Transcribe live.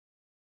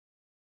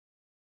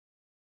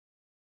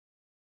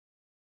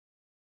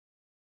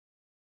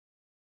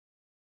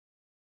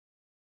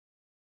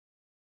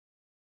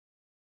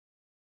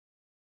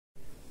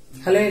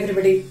Hello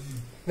everybody.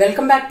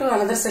 Welcome back to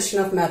another session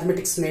of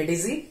Mathematics Made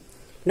Easy.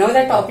 Now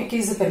the topic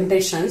is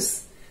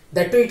permutations.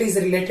 That too it is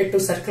related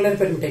to circular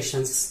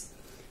permutations.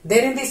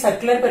 There in the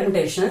circular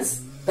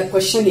permutations, the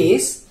question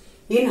is,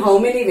 in how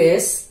many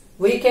ways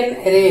we can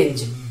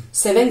arrange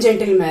 7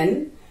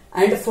 gentlemen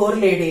and 4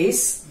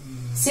 ladies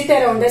sit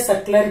around a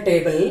circular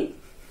table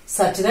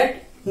such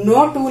that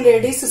no 2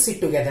 ladies sit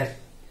together.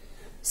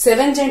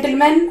 7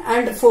 gentlemen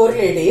and 4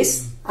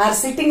 ladies are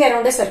sitting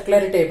around a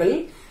circular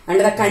table and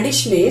the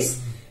condition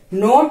is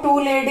no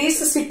 2 ladies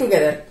sit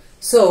together.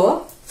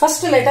 So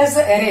first let us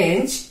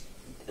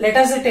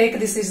take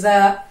this is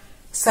the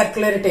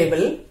circular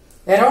table.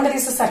 Around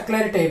this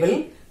circular table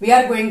we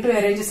are going to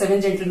arrange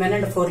 7 gentlemen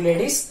and 4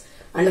 ladies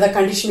and the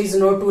condition is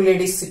no 2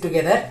 ladies sit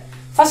together.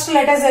 First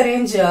let us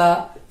arrange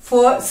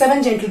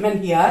 7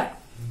 gentlemen here.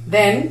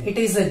 Then it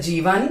is a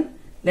G1.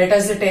 Let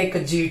us take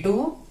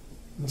G2,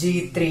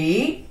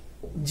 G3,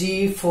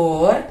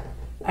 G4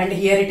 and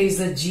here it is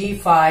a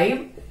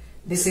G5.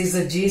 This is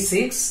a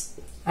G6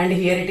 and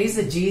here it is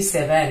a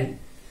G7.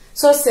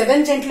 So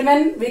 7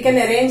 gentlemen we can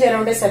arrange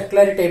around a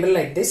circular table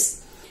like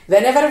this.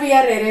 Whenever we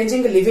are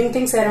arranging living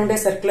things around a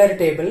circular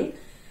table,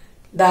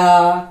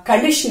 the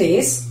condition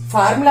is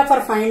formula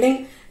for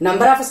finding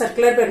number of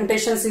circular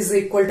permutations is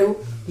equal to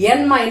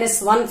n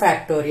minus 1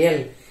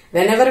 factorial.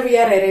 Whenever we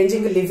are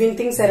arranging living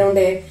things around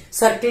a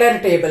circular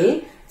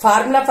table,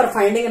 formula for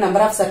finding a number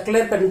of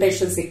circular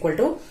permutations equal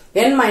to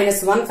n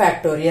minus 1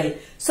 factorial.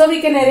 So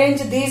we can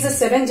arrange these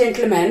 7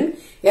 gentlemen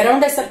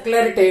around a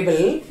circular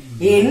table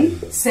in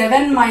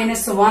 7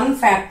 minus 1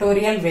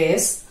 factorial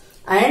ways,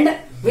 and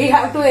we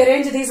have to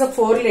arrange these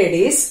 4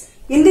 ladies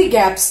in the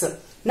gaps.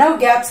 Now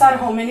gaps are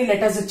how many?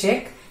 Let us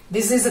check.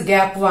 This is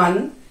gap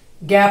 1,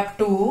 gap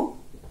 2,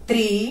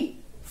 3,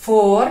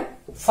 4,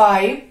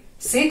 5,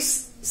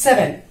 6,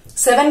 7.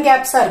 7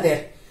 gaps are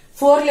there.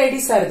 4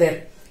 ladies are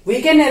there.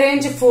 We can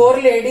arrange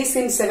 4 ladies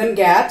in 7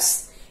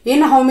 gaps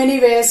in how many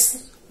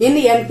ways? In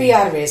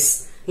NPR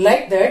ways.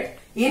 Like that,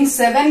 in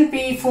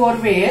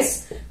 7P4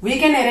 ways, we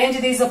can arrange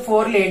these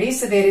 4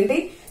 ladies there in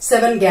the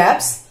 7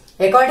 gaps.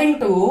 According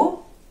to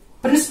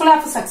principle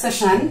of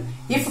succession,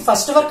 if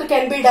first work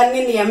can be done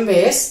in M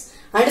ways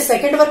and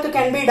second work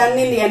can be done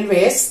in N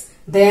ways,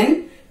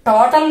 then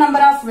total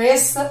number of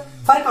ways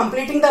for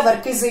completing the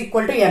work is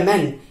equal to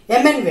Mn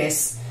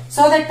ways.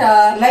 So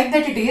that like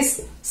that it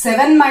is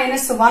 7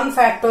 minus 1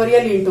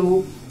 factorial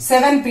into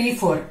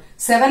 7P4.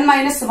 7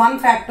 minus 1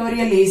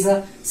 factorial is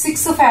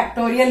 6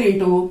 factorial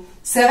into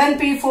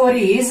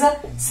 7P4 is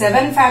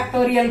 7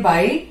 factorial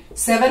by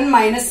 7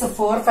 minus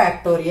 4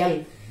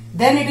 factorial.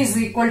 Then it is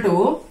equal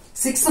to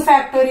 6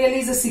 factorial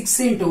is 6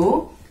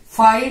 into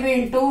 5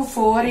 into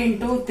 4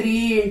 into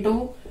 3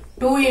 into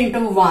 2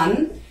 into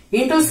 1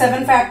 into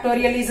 7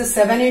 factorial is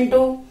 7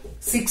 into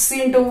 6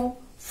 into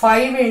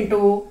 5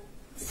 into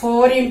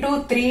 4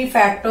 into 3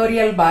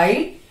 factorial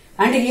by,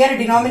 and here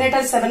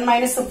denominator 7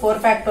 minus 4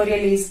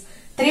 factorial is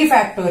 3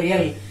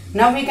 factorial.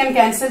 Now we can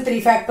cancel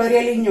 3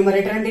 factorial in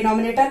numerator and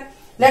denominator.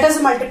 Let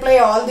us multiply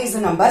all these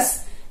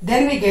numbers.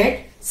 Then we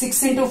get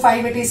 6 into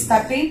 5 it is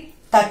 30.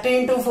 30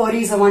 into 4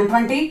 is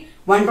 120.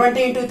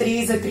 120 into 3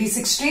 is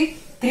 360.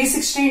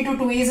 360 into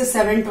 2 is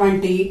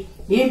 720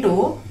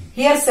 into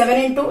here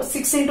 7 into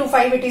 6 into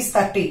 5 it is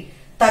 30.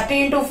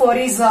 30 into 4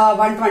 is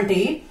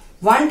 120.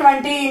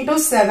 120 into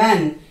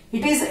 7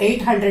 it is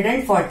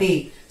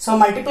 840. So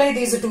multiply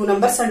these two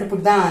numbers and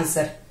put the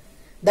answer.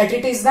 That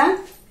it is the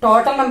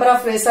total number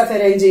of ways of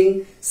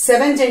arranging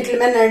 7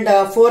 gentlemen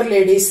and 4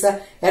 ladies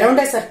around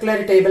a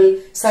circular table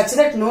such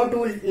that no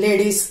 2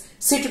 ladies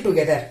sit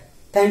together.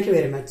 Thank you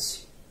very much.